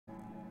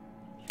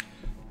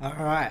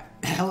Alright,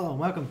 hello and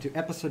welcome to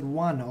episode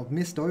 1 of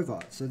Mistover.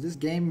 So this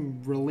game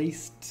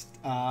released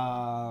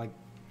by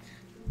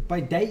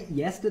date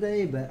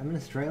yesterday, but I'm in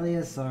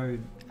Australia, so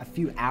a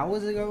few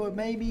hours ago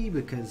maybe,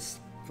 because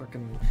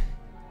fucking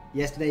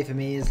yesterday for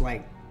me is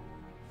like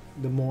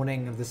the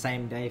morning of the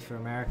same day for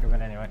America,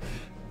 but anyway.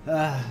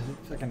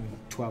 Fucking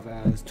 12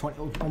 hours,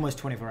 almost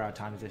 24-hour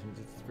time difference,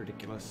 it's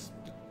ridiculous.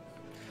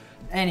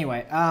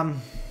 Anyway,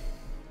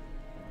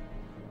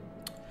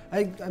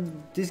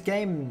 this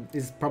game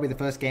is probably the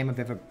first game I've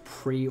ever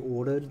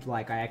pre-ordered.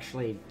 Like, I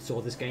actually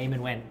saw this game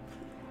and went,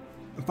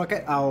 fuck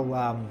it, I'll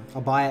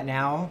buy it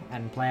now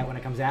and play it when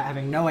it comes out,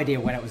 having no idea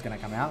when it was going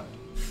to come out.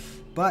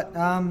 But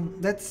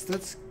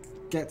let's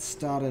get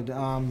started.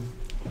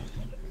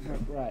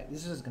 Right,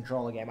 this is a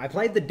controller game. I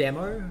played the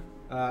demo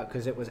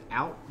because it was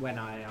out when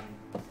I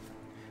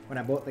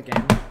bought the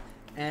game,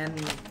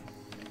 and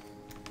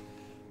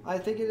I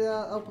figured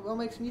I'll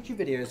make some YouTube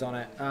videos on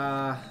it.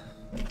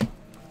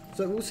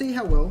 So we'll see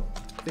how well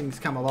things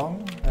come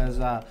along, as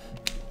it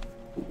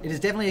is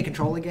definitely a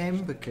controller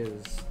game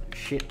because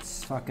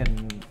shit's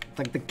fucking,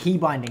 like, the key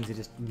bindings are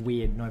just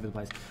weird and over the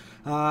place.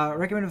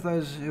 Recommended for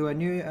those who are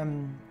new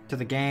to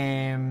the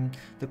game.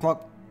 The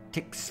clock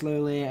ticks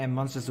slowly and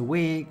monsters are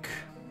weak.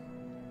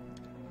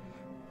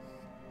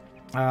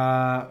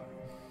 Formations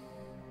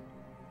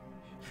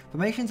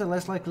are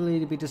less likely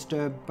to be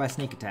disturbed by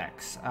sneak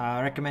attacks.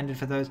 Recommended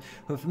for those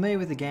who are familiar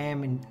with the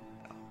game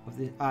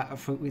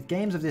with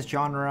games of this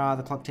genre.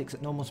 The clock ticks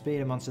at normal speed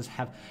and monsters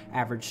have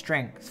average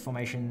strength.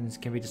 Formations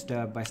can be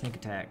disturbed by sneak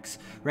attacks.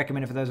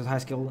 Recommended for those with high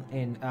skill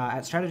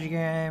at strategy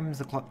games.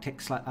 The clock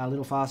ticks a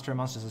little faster and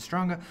monsters are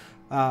stronger.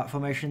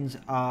 Formations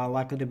are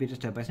likely to be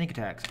disturbed by sneak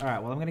attacks.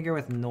 Alright, well, I'm going to go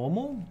with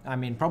normal. I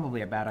mean, probably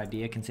a bad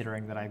idea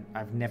considering that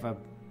I've never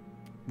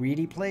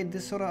really played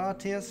this sort of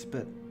RTS,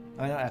 but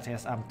not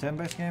RTS,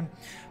 turn-based game.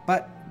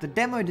 But the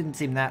demo didn't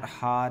seem that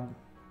hard.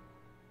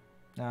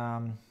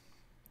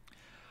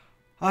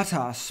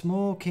 Atar,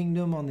 small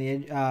kingdom on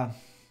the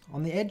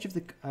edge of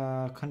the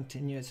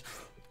continuous,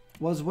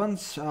 was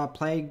once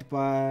plagued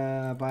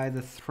by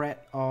the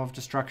threat of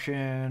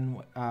destruction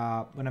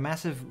when a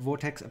massive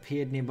vortex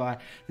appeared nearby.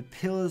 The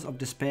Pillars of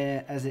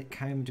Despair, as it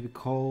came to be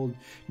called,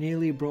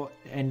 nearly brought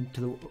end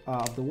to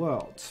the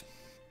world.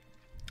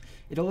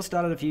 It all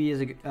started a few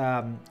years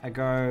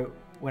ago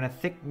when a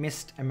thick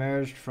mist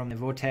emerged from the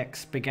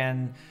vortex,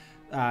 began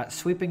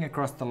sweeping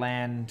across the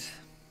land.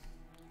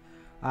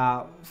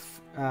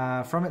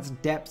 From its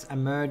depths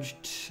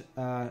emerged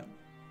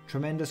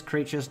tremendous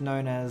creatures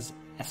known as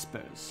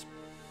espers.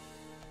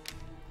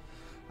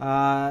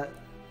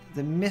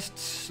 The mist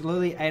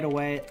slowly ate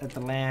away at the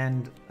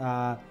land,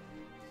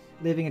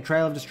 leaving a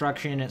trail of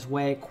destruction in its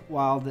wake.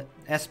 While the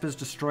espers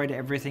destroyed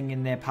everything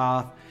in their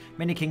path,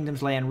 many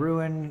kingdoms lay in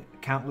ruin,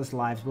 countless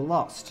lives were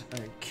lost.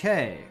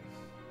 Okay.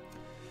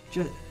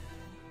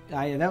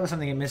 Yeah, that was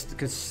something I missed,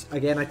 because,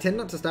 again, I tend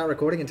not to start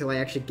recording until I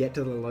actually get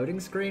to the loading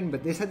screen,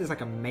 but this had this,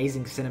 like,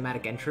 amazing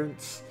cinematic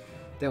entrance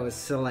that was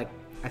sort of, like,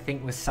 I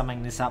think was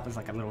summing this up as,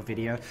 like, a little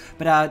video.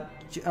 But,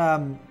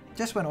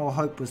 just when all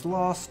hope was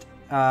lost,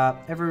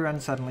 everyone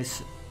suddenly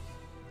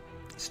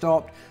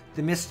stopped,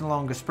 the mist no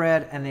longer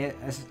spread, and the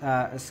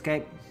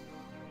escape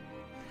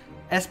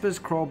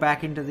espers crawl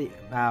back into the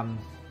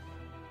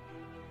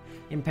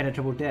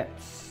impenetrable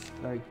depths.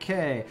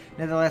 Okay.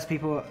 Nevertheless,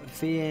 people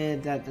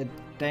feared that the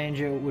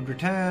danger would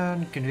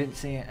return,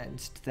 convincing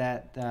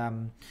that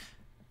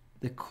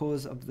the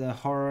cause of the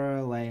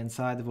horror lay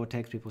inside the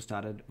vortex. People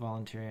started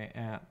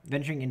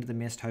venturing into the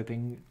mist,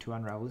 hoping to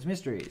unravel its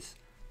mysteries.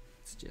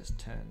 Let's just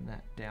turn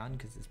that down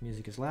because this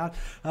music is loud.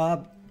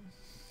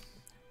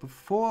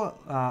 Before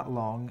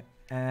long,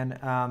 an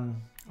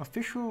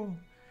official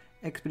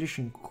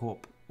expedition corps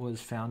was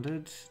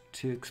founded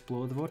to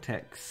explore the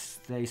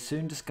vortex. They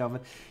soon discovered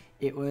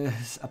it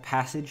was a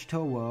passage to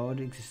a world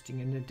existing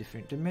in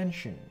different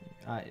dimensions.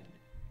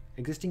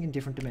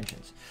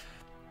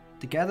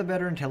 To gather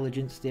better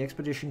intelligence, the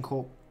Expedition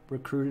Corps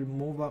recruited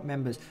more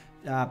members.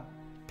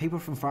 People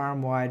from far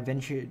and wide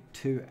ventured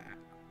to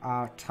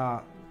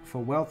Artar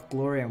for wealth,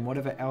 glory, and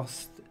whatever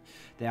else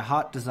their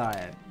heart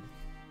desired.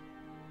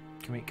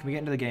 Can we get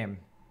into the game?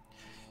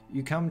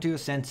 You come to your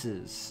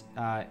senses,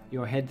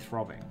 your head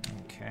throbbing.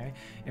 Okay.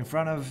 In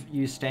front of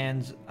you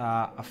stands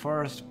a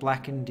forest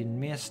blackened in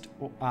mist,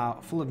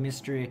 full of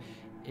mystery,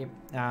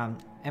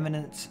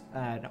 eminence,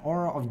 an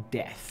aura of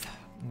death.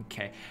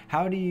 Okay.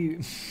 How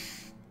did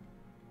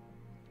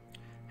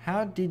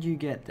you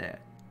get there?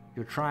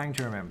 You're trying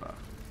to remember,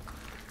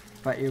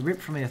 but you're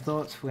ripped from your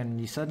thoughts when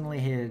you suddenly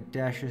hear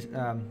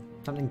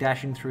something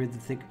dashing through the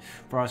thick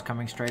forest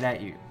coming straight at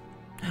you.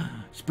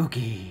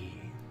 Spooky.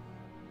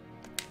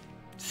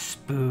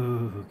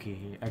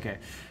 Spooky. Okay.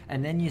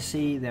 And then you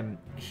see them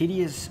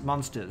hideous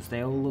monsters.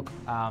 They all look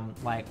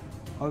like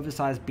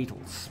oversized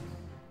beetles.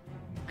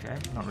 Okay,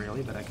 not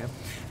really, but okay.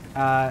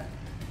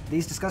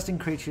 These disgusting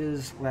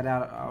creatures let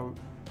out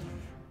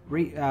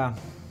a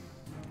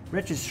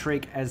wretches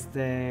shriek as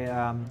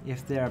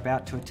if they're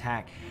about to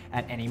attack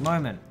at any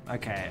moment.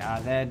 Okay,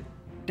 they're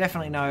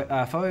definitely no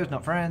foes,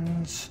 not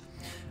friends.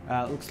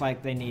 Looks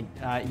like they need,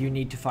 you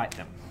need to fight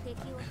them.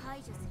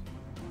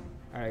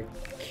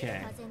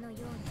 Okay.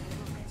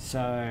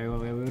 So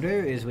what we will do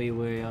is we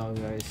will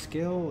go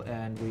skill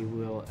and we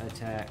will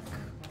attack.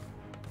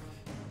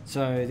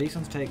 So these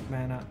ones take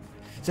mana.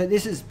 So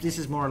this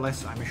is more or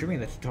less, I'm assuming,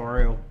 the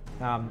tutorial.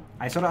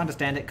 I sort of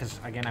understand it because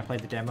again I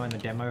played the demo and the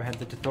demo had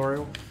the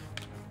tutorial.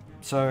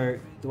 So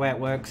the way it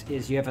works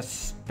is you have a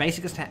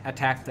basic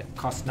attack that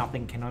costs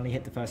nothing, can only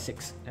hit the first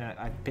 6.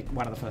 I picked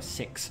one of the first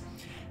 6,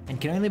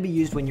 and can only be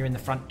used when you're in the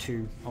front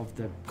 2 of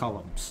the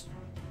columns.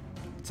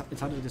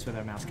 It's hard to do this with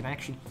a mouse. Can I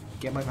actually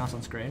get my mouse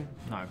on screen?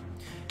 No.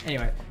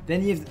 Anyway,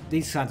 then you have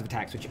these kinds of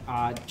attacks, which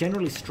are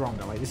generally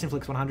stronger. Like this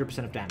inflicts 100%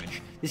 of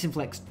damage. This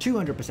inflicts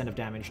 200% of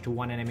damage to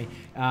one enemy.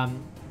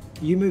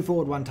 You move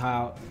forward 1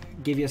 tile,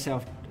 give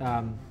yourself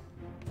a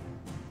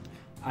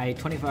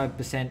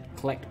 25%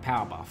 collect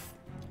power buff.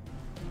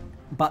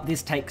 But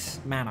this takes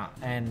mana,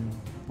 and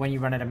when you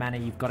run out of mana,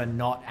 you've got to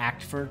not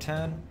act for a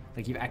turn.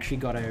 Like you've actually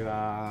got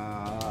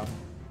to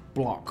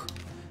block,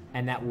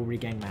 and that will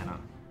regain mana.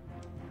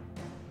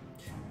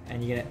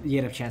 And you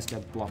get a chance to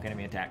block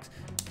enemy attacks.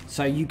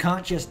 So you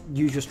can't just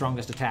use your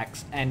strongest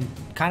attacks, and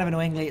kind of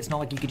annoyingly, it's not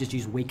like you could just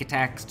use weak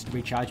attacks to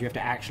recharge. You have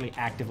to actually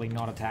actively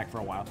not attack for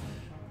a while.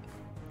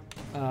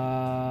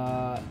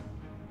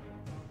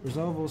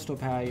 Resolve all store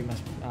power, you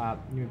must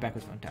move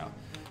backwards 1 tower.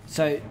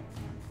 So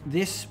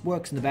this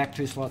works in the back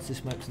 2 slots,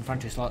 this works in the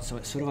front 2 slots, so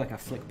it's sort of like a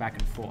flick back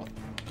and forth.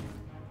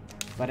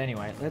 But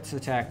anyway, let's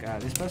attack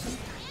this person.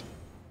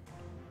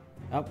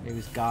 Oh, he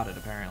was guarded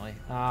apparently.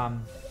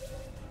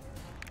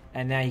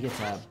 And now he gets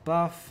a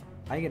buff.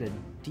 I get a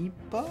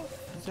debuff?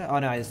 Oh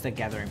no, it's the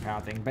gathering power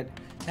thing. But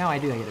now I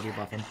do get a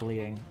debuff and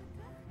bleeding.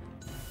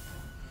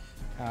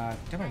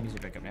 Turn my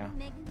music back up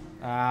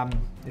now.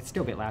 It's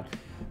still a bit loud.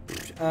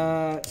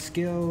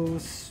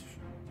 Skills.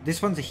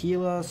 This one's a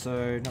healer,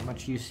 so not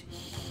much use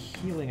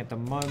healing at the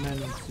moment.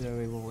 So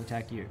we will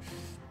attack you.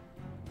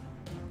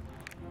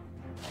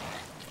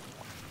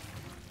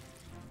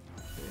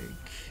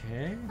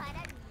 Okay.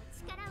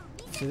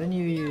 So then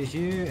you use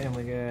you, and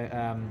we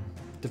go.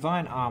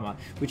 Divine Armor,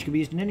 which can be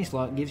used in any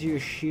slot, gives you a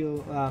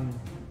shield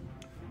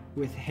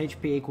with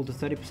HP equal to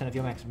 30% of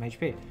your maximum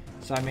HP.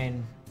 So I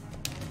mean,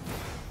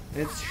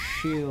 let's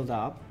shield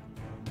up.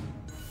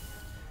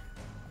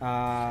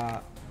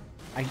 I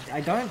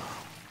don't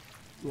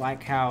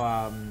like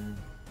how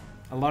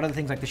a lot of the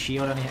things like the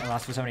shield only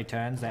lasts for so many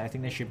turns. I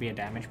think there should be a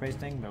damage-based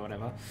thing, but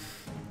whatever.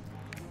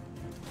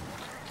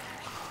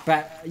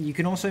 But you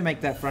can also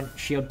make that front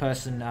shield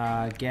person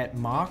get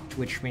marked,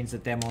 which means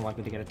that they're more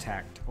likely to get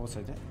attacked.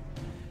 Also,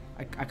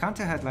 I can't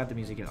tell how loud the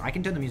music is. I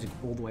can turn the music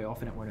all the way off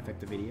and it won't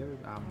affect the video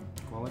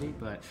quality,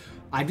 but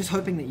I'm just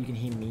hoping that you can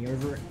hear me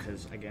over it,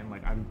 because again,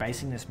 like I'm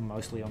basing this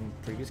mostly on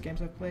previous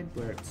games I've played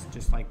where it's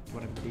just like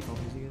whatever the default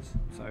music is.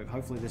 So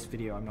hopefully this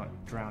video I'm not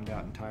drowned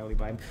out entirely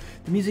by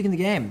the music in the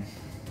game.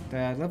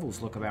 The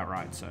levels look about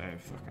right, so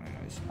fucking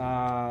knows.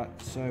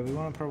 So we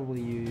want to probably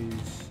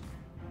use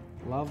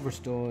Love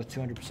restores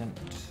 200%,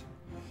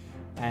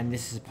 and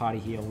this is a party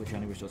heal which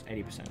only restores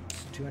 80%.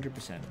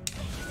 200%.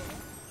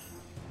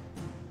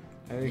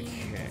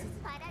 Okay,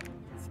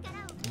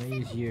 we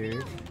use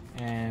you,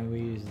 and we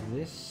use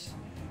this.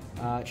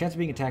 Chance of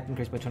being attacked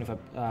increased by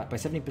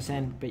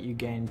 70%, but you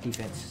gain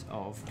defense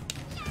of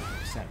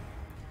 10%.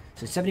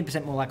 So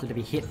 70% more likely to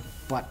be hit,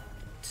 but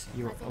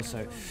you're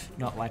also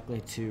not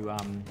likely to.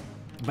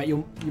 But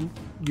you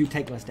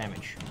take less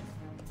damage.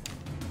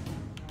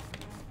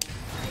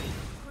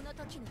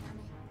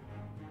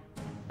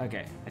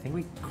 Okay, I think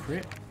we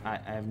crit. I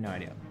have no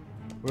idea.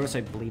 We're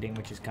also bleeding,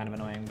 which is kind of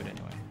annoying, but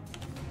anyway.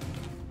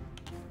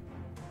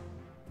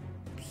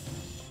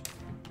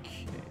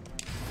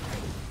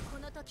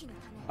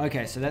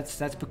 Okay, so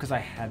that's because I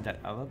had that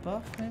other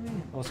buff, maybe?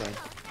 Also,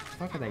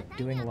 fuck, are they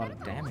doing a lot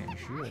of damage?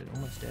 Shit,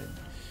 almost dead.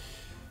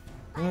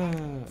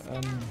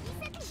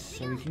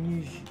 So we can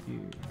use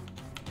you.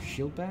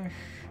 Shield Bash.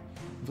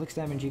 Inflicts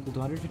damage equal to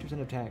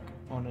 150% attack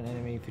on an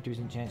enemy,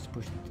 50% chance to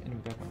push the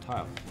enemy back 1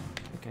 tile.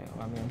 Okay,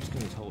 well, I mean, I'm just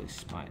gonna use Holy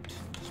Smite.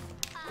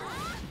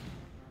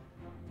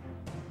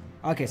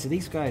 Okay, so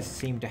these guys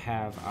seem to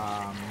have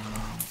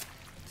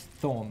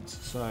thorns,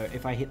 so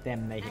if I hit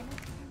them,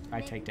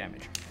 I take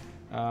damage.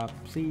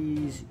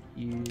 Please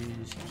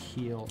use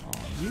heal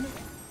on you.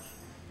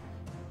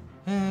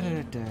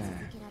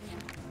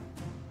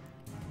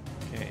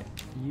 Okay,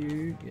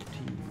 you get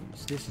to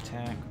use this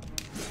attack.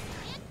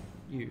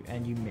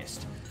 And you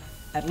missed.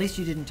 At least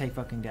you didn't take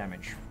fucking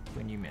damage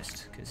when you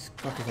missed, because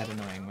fuck is that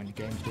annoying when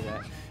games do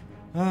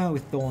that.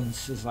 With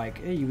thorns, it's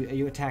like, hey,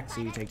 you attack so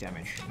you take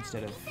damage,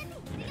 instead of,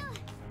 you know,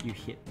 you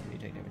hit so you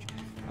take damage.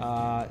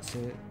 So,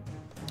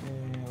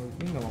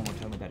 we can go one more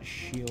turn without a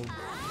shield.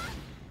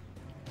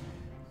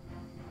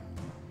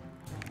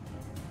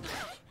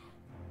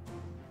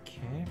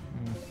 Okay.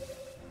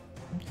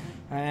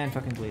 And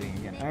fucking bleeding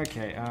again.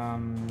 Okay,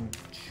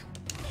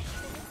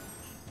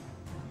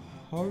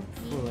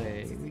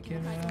 hopefully we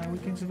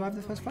can survive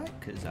the first fight,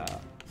 because it'd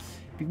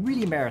be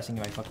really embarrassing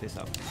if I fuck this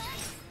up.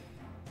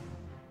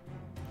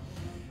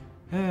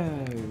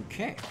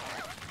 Okay.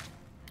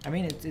 I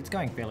mean, it's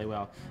going fairly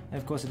well. And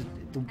of course, you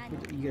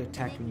get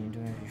attacked when you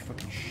don't have your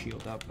fucking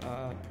shield up.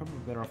 Probably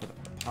better off with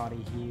a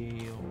party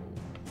heal.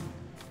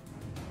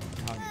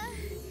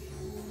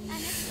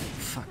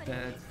 Fuck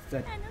that.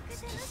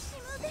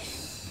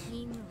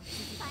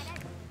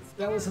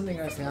 That was something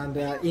I found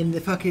out in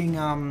the fucking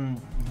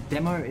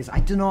demo. Is I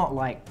do not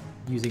like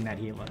using that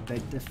healer.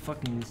 The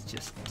fucking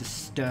just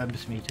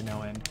disturbs me to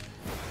no end.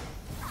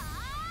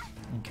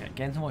 Okay,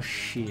 gain some more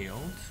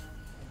shield.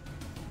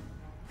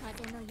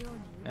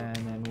 And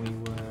then we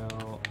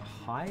will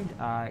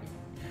hide.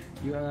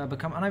 You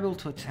become unable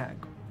to attack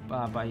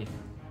by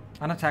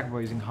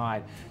unattackable using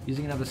hide.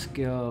 Using another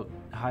skill,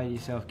 hide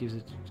yourself gives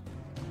it.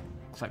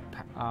 Looks like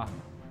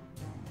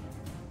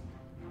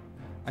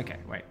okay,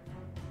 wait.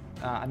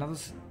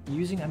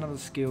 Using another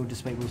skill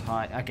disables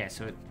hide. Okay,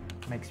 so it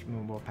makes you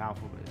more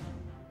powerful. But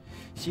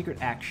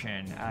secret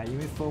action. You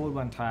move forward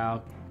one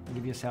tile.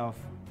 Give yourself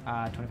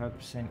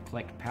 25%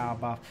 collect power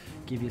buff.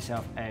 Give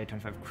yourself a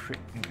 25 crit.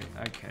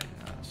 Okay,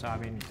 so I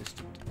mean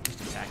just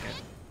attack it.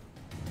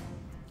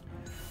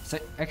 So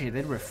okay,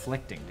 they're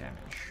reflecting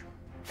damage.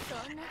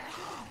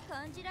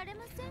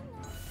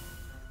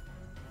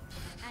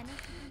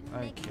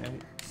 Okay,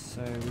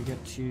 so we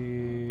get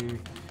to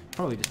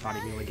probably just party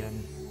heal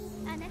again.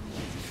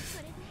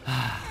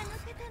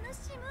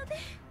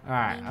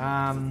 Alright,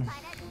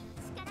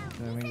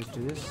 so we just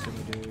do this. So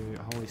we do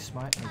a holy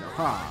smite and we go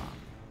ha.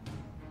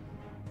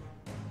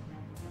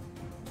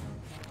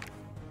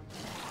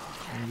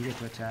 And you get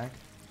to attack.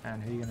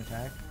 And who are you gonna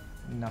attack?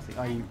 Nothing.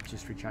 Oh, you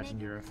just recharging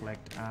your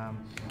reflect. I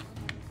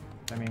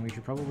mean, we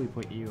should probably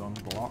put you on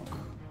block,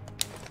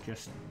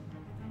 just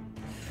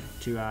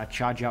to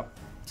charge up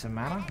some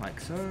mana, like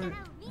so.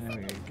 There we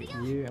go. Get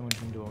you, and we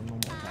can do a normal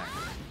attack.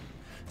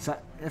 So,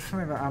 if I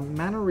remember,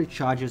 mana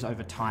recharges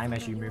over time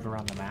as you move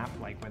around the map,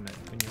 like when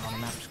you're on a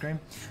map screen.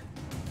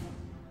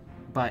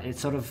 But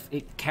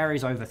it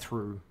carries over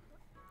through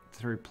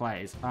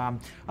plays.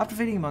 After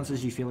feeding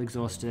monsters, you feel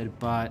exhausted,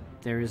 but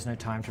there is no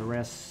time to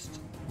rest.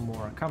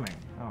 More are coming.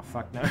 Oh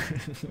fuck no!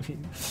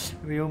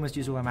 We almost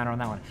used all our mana on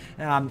that one.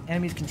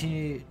 Enemies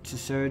continue to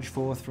surge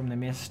forth from the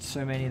mist,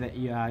 so many that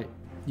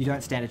you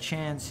don't stand a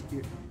chance.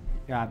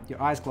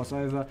 Your eyes gloss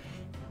over.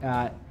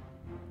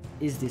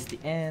 Is this the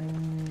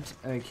end?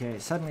 Okay,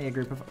 suddenly a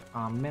group of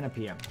men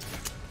appear.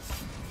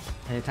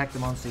 They attack the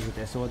monsters with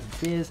their swords and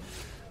spears.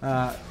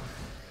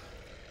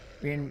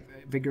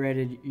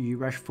 Reinvigorated, you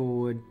rush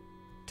forward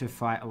to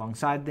fight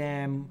alongside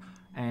them,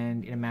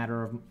 and in a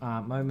matter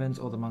of moments,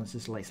 all the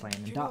monsters lay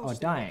slain or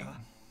dying.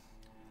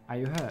 Are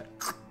you hurt?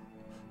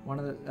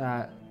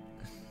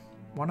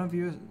 One of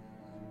your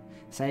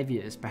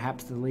saviors,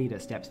 perhaps the leader,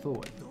 steps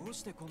forward.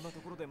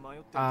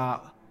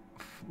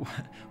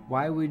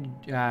 Why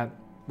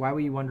were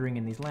you wandering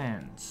in these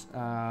lands?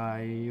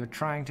 You're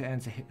trying to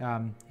answer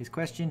his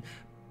question,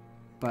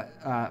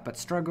 but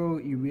struggle.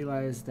 You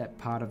realize that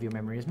part of your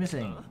memory is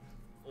missing.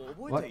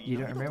 What? You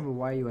don't remember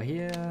why you were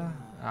here?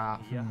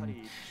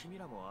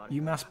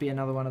 You must be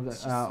another one of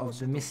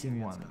the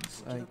missing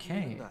ones.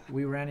 Okay,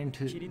 we ran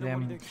into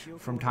them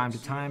from time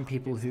to time.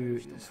 People who,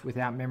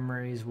 without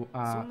memories,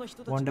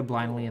 wander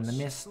blindly in the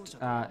mist.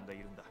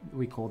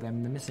 We call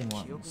them the missing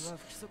ones.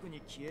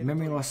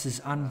 Memory loss is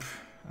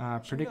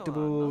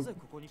unpredictable.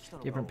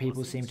 Different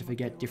people seem to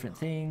forget different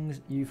things.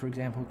 You, for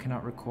example,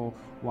 cannot recall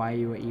why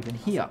you were even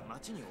here.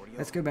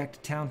 Let's go back to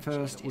town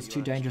first. It's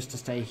too dangerous to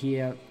stay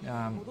here.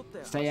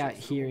 Stay out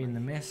here in the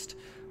mist.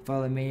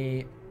 Follow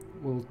me.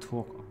 We'll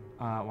talk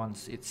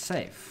once it's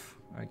safe.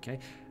 Okay.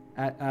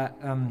 At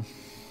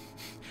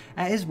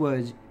his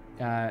words,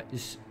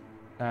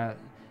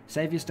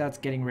 Savior starts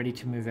getting ready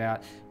to move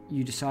out.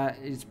 You decide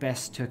it's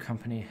best to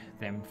accompany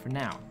them for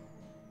now.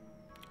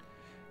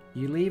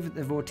 You leave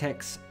the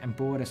vortex and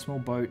board a small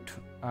boat.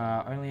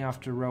 Only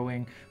after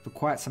rowing for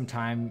quite some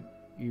time,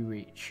 you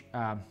reach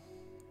a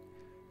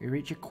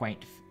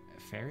quaint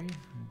ferry.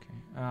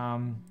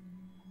 Okay.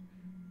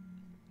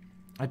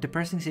 A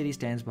depressing city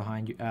stands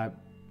behind you,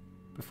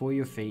 before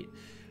your feet.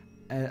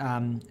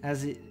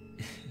 As in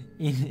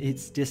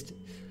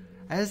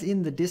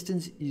the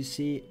distance, you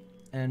see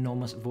an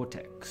enormous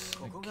vortex.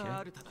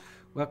 Okay.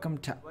 Welcome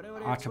to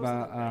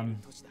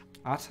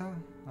Arta.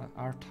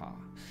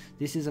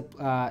 This is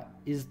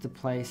the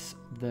place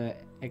the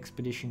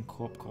Expedition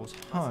Corp calls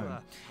home.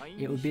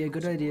 It would be a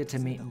good idea to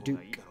meet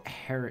Duke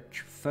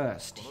Herich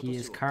first. He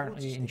is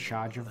currently in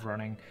charge of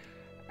running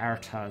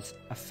Arta's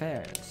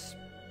affairs.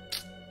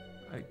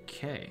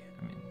 Okay,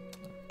 I mean,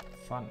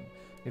 fun.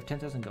 We have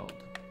 10,000 gold.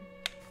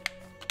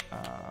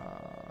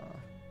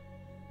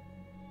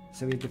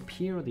 So we have the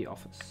pier or the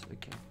office?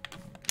 Okay,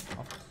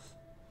 office.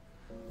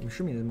 I'm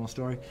assuming there's more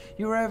story.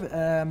 You arrive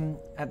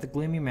at the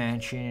gloomy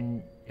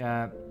mansion.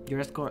 Your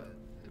escort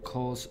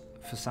calls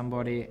for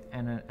somebody,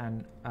 and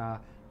an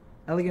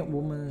elegant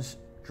woman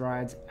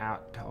strides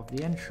out of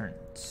the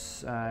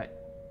entrance.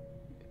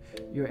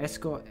 Your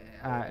escort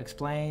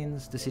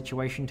explains the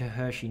situation to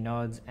her. She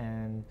nods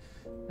and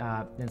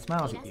then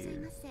smiles at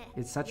you.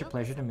 It's such a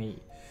pleasure to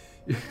meet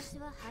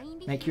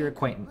Make your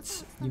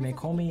acquaintance. You may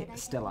call me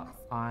Stella.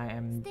 I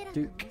am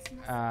Duke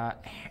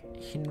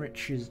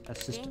Hinrich's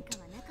assistant.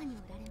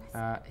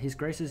 His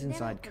Grace is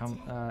inside.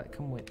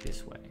 Come with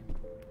this way.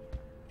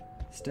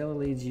 Stella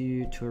leads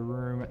you to a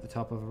room at the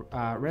top of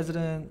the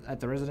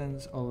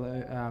residence.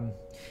 Although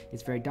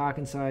it's very dark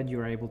inside, you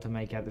are able to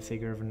make out the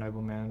figure of a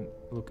nobleman.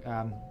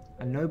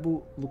 A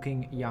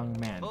noble-looking young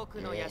man.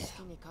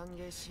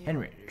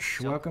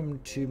 Henrich, welcome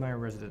to my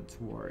residence,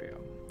 warrior.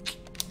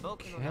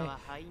 Okay.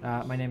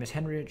 My name is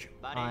Henrich.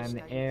 I am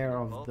the heir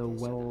of the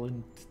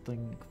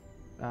Wellenstein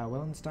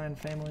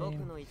family.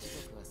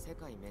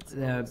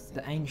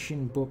 The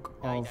ancient book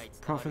of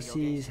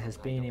prophecies has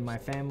been in my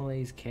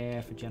family's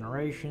care for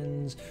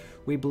generations.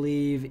 We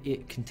believe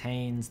it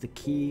contains the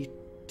key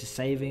to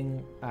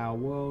saving our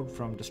world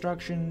from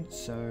destruction,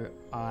 so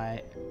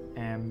I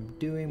am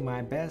doing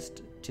my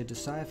best to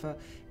decipher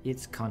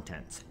its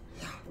contents.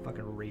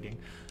 Fucking reading.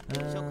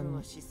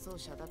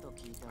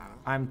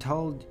 I'm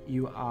told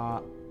you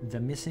are the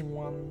missing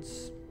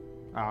ones.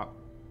 Are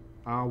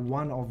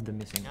one of the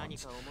missing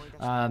ones.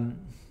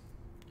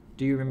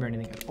 Do you remember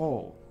anything at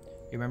all?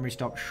 Your memory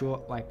stopped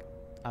short like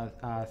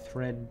a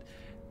thread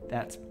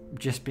that's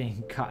just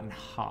being cut in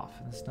half.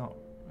 That's not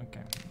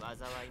okay.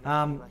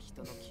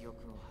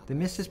 The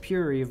mist is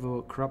pure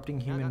evil, corrupting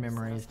human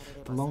memories.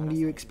 The longer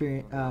you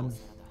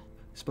experience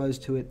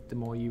exposed to it, the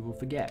more you will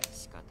forget.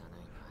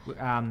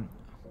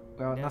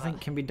 Well, nothing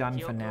can be done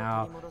for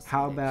now.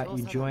 How about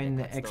you join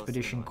the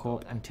Expedition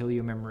Corps until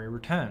your memory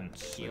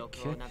returns?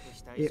 Okay.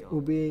 It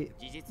will be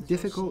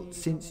difficult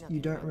since you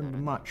don't remember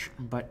much,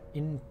 but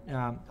in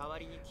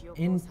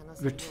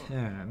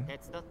return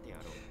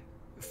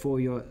for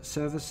your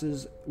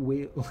services,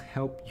 we'll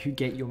help you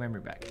get your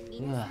memory back.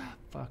 Ugh,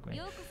 fuck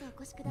me.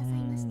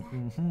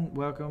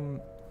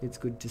 Welcome. It's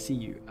good to see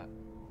you.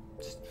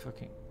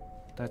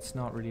 That's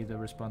not really the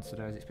response that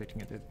I was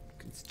expecting.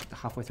 It's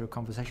halfway through a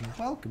conversation.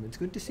 Welcome, it's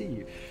good to see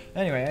you.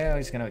 Anyway, I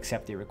was going to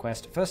accept the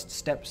request. First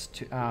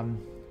steps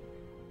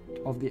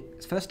of the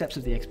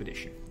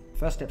expedition.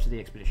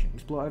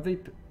 Explore over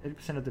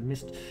 80% of the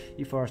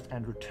Misti forest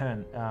and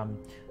return.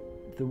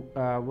 The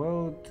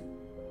world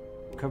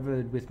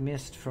covered with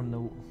mist from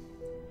the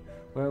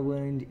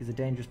whirlwind is a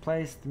dangerous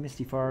place. The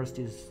Misti forest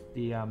is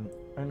the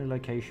only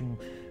location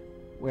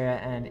where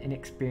an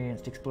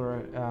inexperienced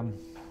explorer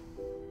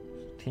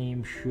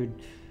team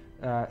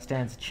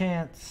stands a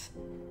chance.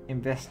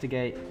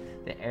 Investigate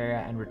the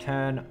area and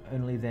return.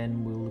 Only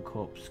then will the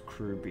corpse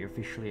crew be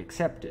officially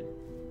accepted.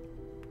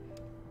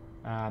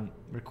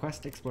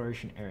 Request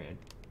exploration area.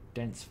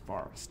 Dense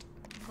forest.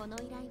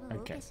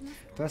 Okay.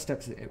 First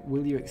steps.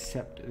 Will you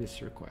accept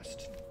this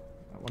request?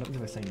 What happens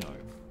if I say no?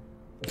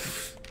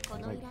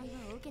 Like,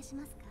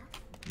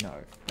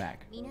 no.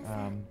 Back.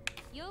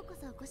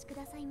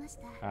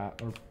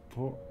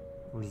 Report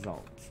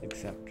results.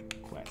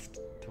 Accept quest.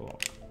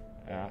 Talk.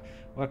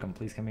 Welcome,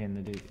 please come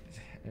in.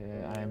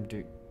 I am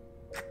Duke.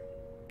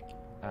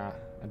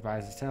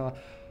 Advisor Stella.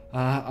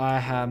 I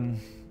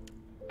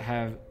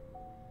have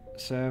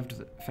served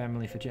the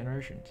family for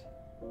generations.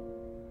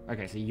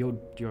 Okay, so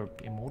you're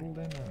immortal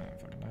then? I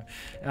don't fucking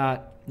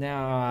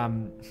know.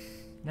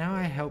 Now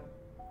I help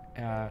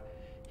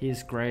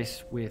His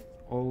Grace with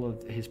all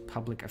of his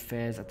public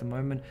affairs at the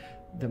moment.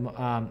 The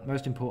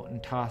most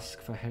important task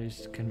for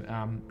his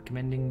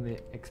commending the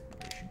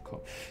Exploration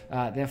Corps.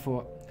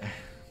 Therefore,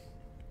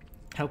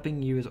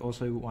 helping you is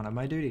also one of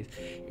my duties.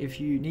 If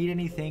you need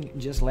anything,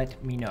 just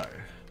let me know.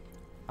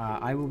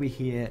 I will be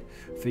here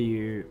for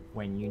you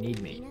when you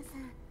need me.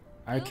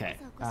 Okay.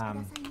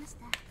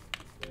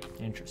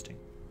 Interesting.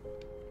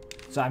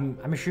 So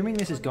I'm assuming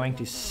this is going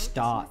to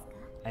start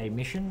a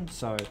mission.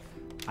 So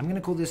I'm going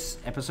to call this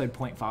episode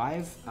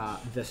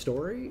 0.5, the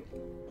story,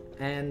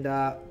 and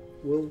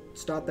we'll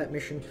start that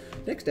mission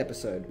next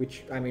episode.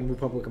 Which I mean will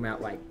probably come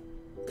out like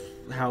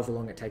however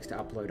long it takes to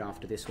upload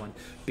after this one,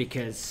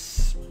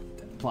 because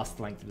plus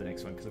the length of the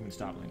next one, because I'm going to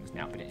start uploading this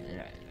now. But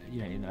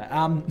you know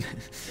that.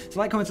 So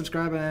like, comment,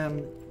 subscribe,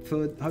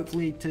 for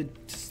hopefully to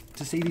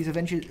see these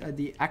adventures,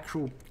 the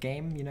actual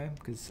game, you know,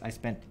 because I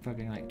spent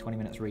fucking like 20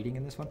 minutes reading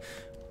in this one.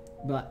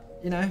 But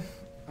you know,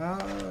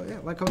 yeah,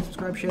 like, comment,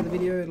 subscribe, share the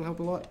video. It'll help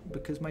a lot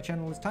because my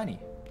channel is tiny.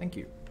 Thank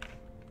you.